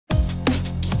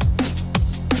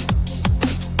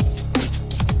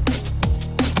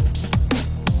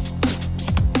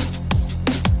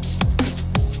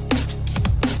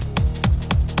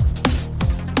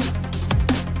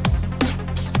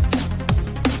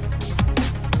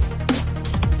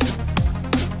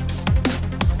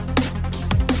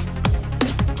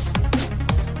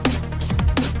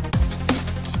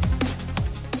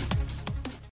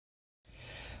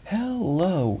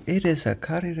It is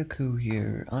Akariraku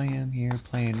here. I am here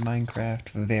playing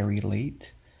Minecraft very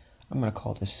late. I'm gonna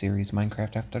call this series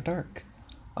Minecraft After Dark.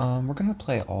 We're gonna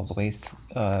play all the way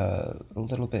a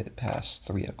little bit past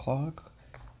 3 o'clock.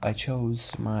 I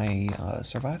chose my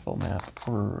survival map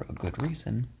for a good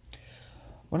reason.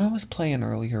 When I was playing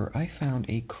earlier, I found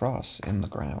a cross in the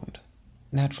ground,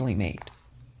 naturally made.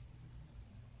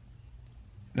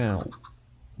 Now,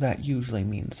 that usually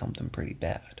means something pretty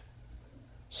bad.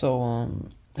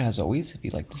 So, as always, if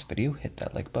you like this video, hit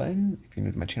that like button. If you're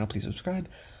new to my channel, please subscribe.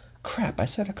 Crap, I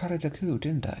said Akariraku,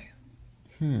 didn't I?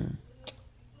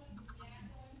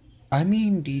 I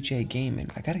mean DJ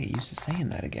Gaming. I gotta get used to saying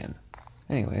that again.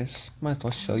 Anyways, might as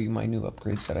well show you my new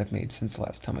upgrades that I've made since the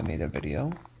last time I made a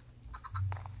video.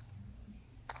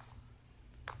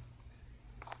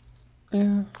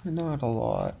 Yeah, not a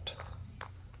lot.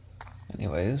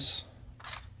 Anyways,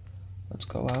 let's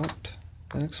go out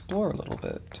and explore a little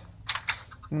bit.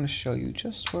 I'm going to show you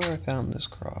just where I found this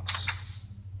cross.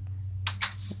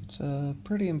 It's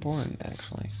pretty important,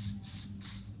 actually.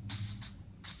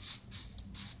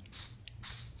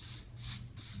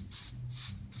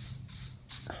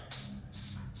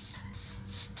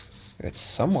 It's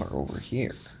somewhere over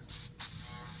here.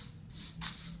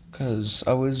 Because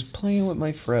I was playing with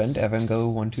my friend,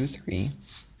 EvanGo123,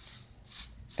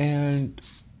 and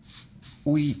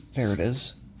there it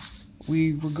is.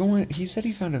 He said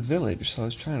he found a village, so I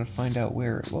was trying to find out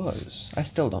where it was. I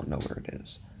still don't know where it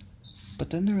is.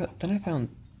 But then I found,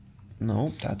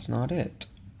 nope, that's not it.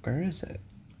 Where is it?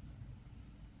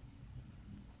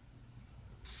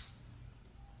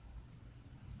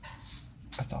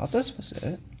 I thought this was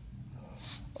it.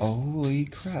 Holy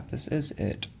crap, this is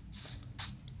it.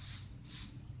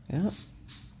 Yeah,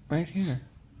 right here.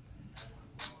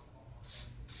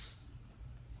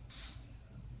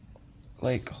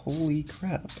 Like, holy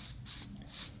crap.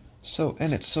 So,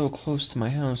 and it's so close to my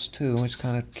house too, which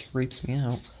kind of creeps me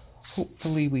out.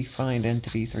 Hopefully we find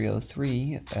Entity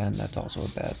 303, and that's also a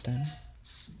bad thing.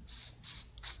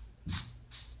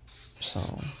 So,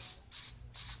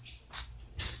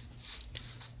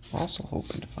 I'm also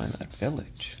hoping to find that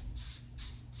village.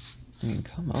 I mean,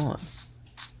 come on.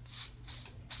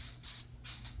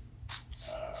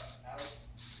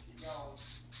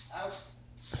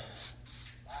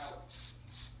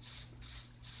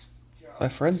 My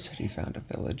friend said he found a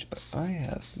village, but I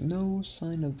have no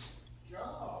sign of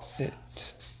it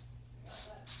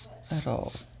at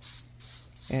all.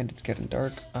 And it's getting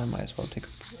dark. I might as well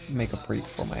make a break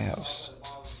for my house.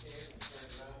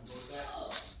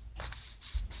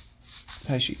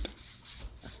 Hi, sheep.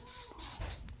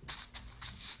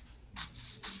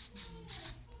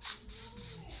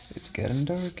 It's getting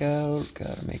dark out.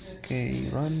 Gotta make a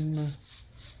run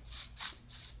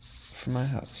for my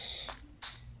house.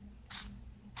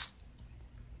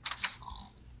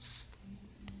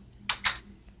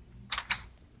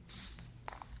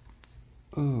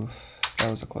 Ooh, that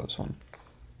was a close one.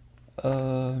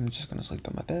 I'm just gonna sleep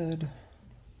on my bed.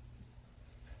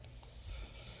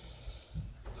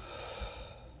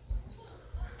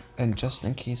 And just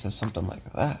in case of something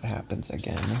like that happens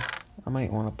again, I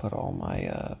might want to put all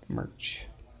my merch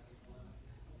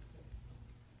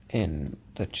in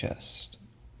the chest.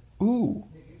 Ooh,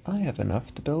 I have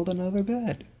enough to build another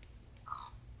bed.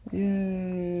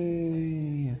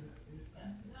 Yay!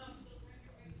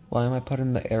 Why am I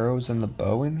putting the arrows and the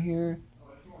bow in here?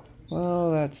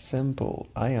 Well, that's simple.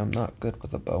 I am not good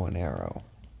with a bow and arrow.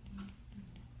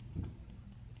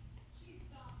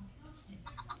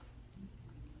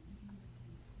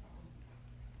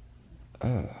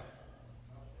 I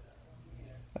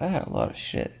had a lot of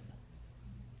shit.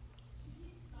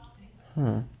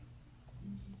 I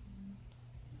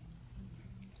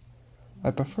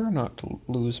prefer not to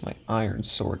lose my iron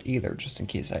sword either, just in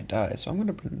case I die, so I'm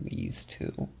gonna bring these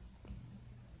two.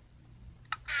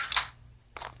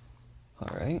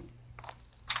 Alright.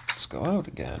 Let's go out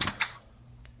again.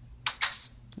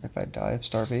 If I die of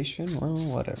starvation, well,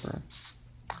 whatever.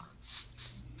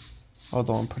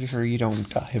 Although I'm pretty sure you don't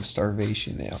die of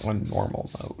starvation on normal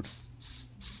mode.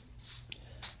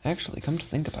 Actually, come to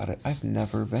think about it, I've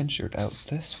never ventured out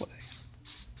this way.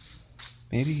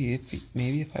 Maybe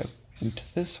if I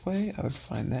went this way, I would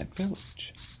find that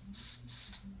village.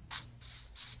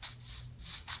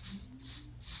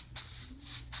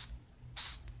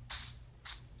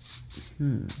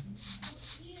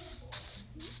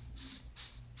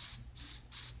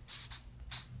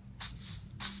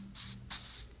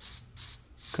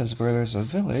 Because where there's a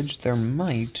village, there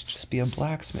might just be a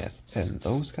blacksmith, and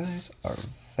those guys are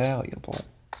valuable.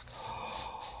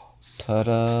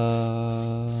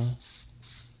 Ta-da!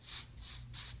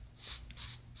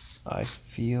 I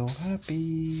feel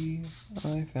happy.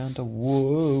 I found a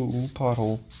whoa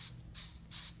pothole.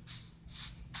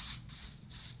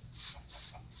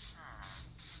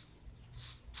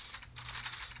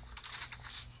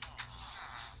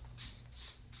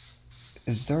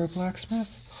 Is there a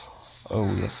blacksmith? Oh,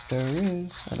 yes, there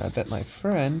is. And I bet my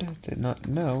friend did not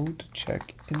know to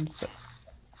check inside.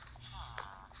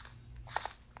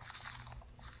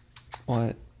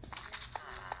 What?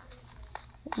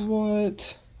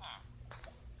 What?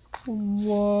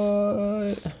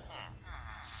 What?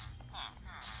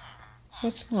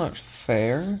 That's not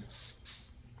fair.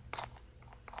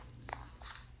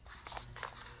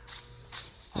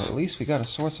 Well, at least we got a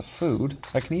source of food.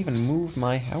 I can even move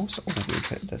my house over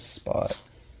to this spot.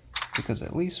 Because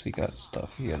at least we got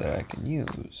stuff here that I can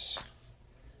use.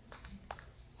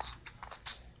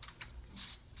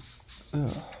 Ugh.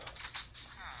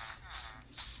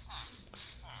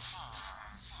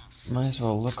 Might as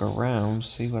well look around,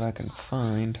 see what I can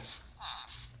find.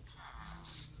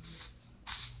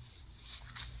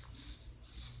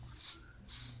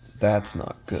 That's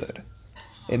not good.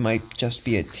 It might just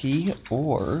be a T,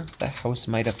 or the house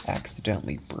might have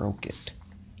accidentally broke it.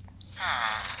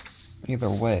 Either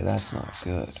way, that's not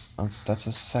good. That's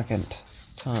the second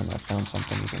time I found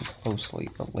something even closely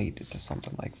related to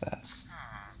something like that.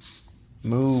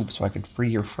 Move so I can free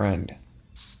your friend.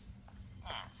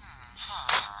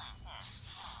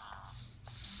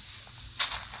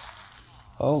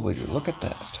 Oh, would you look at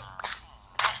that?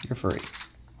 You're free.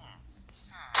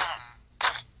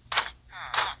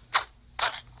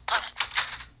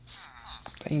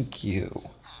 Thank you.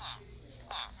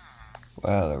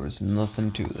 Wow, there was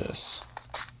nothing to this.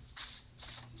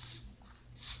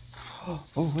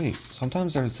 Oh wait,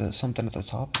 sometimes there's something at the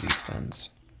top of these things.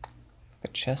 A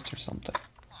chest or something.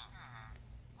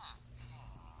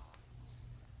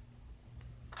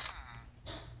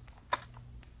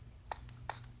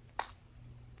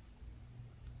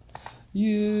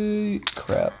 Yay!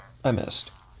 Crap, I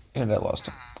missed. And I lost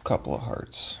a couple of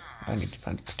hearts. I need to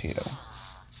find a potato.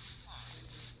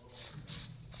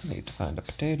 I need to find a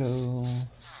potato.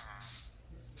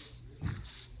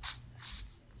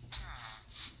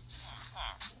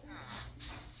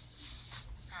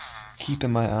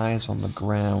 Keeping my eyes on the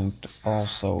ground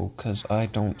also, because I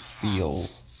don't feel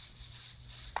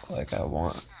like I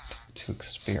want to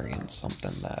experience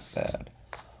something that bad.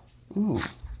 Ooh.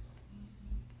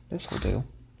 This will do.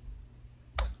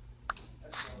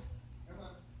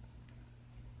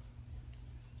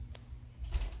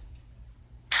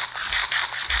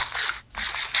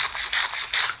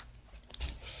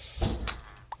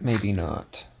 Maybe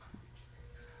not.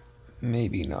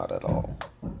 Maybe not at all.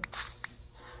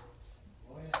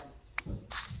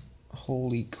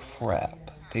 Holy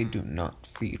crap, they do not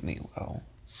feed me well.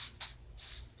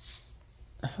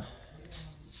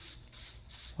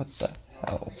 What the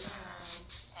hell?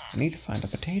 I need to find a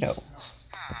potato.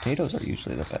 Potatoes are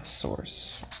usually the best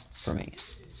source for me.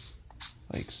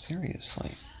 Like,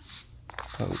 seriously.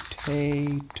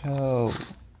 Potato.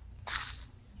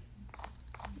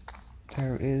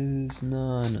 There is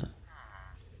none.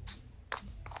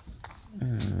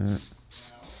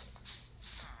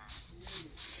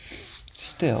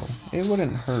 Still, it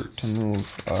wouldn't hurt to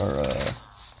move our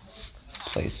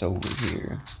place over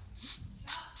here.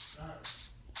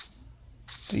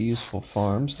 The useful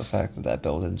farms, the fact that that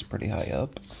building's pretty high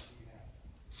up.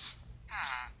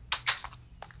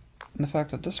 And the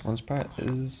fact that this one's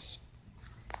is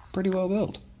pretty well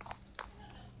built.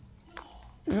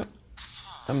 Yep.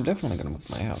 I'm definitely gonna move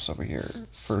my house over here.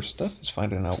 First step is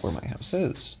finding out where my house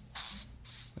is.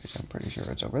 Which I'm pretty sure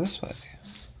it's over this way.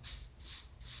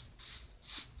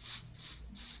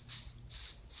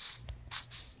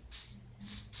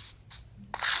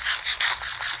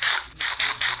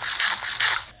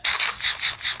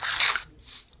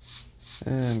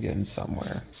 I'm getting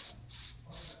somewhere.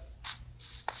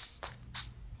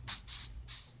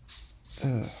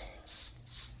 Ugh.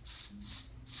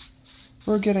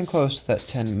 We're getting close to that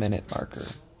 10-minute marker.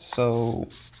 So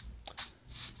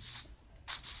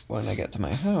when I get to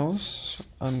my house,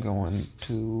 I'm going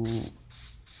to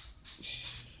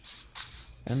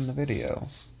end the video.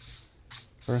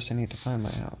 First, I need to find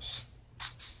my house.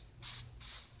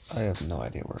 I have no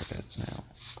idea where it is now.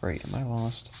 Great, am I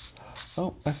lost?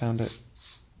 Oh, I found it.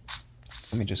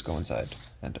 Let me just go inside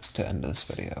and to end this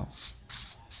video.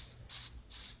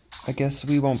 I guess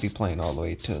we won't be playing all the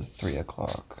way to 3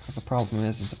 o'clock. The problem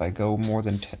is if I go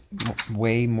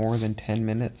way more than 10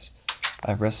 minutes,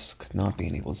 I risk not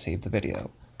being able to save the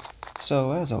video.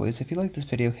 So, as always, if you like this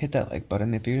video, hit that like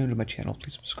button. If you're new to my channel,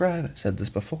 please subscribe. I've said this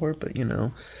before, but you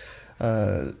know,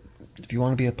 if you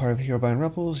want to be a part of Herobrine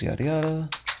Rebels, yada yada.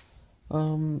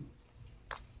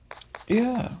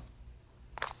 Yeah.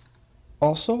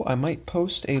 Also, I might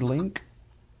post a link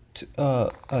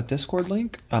to, a Discord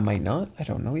link. I might not. I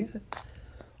don't know yet.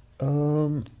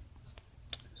 Um,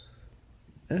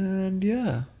 and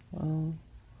yeah.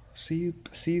 See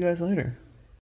you guys later.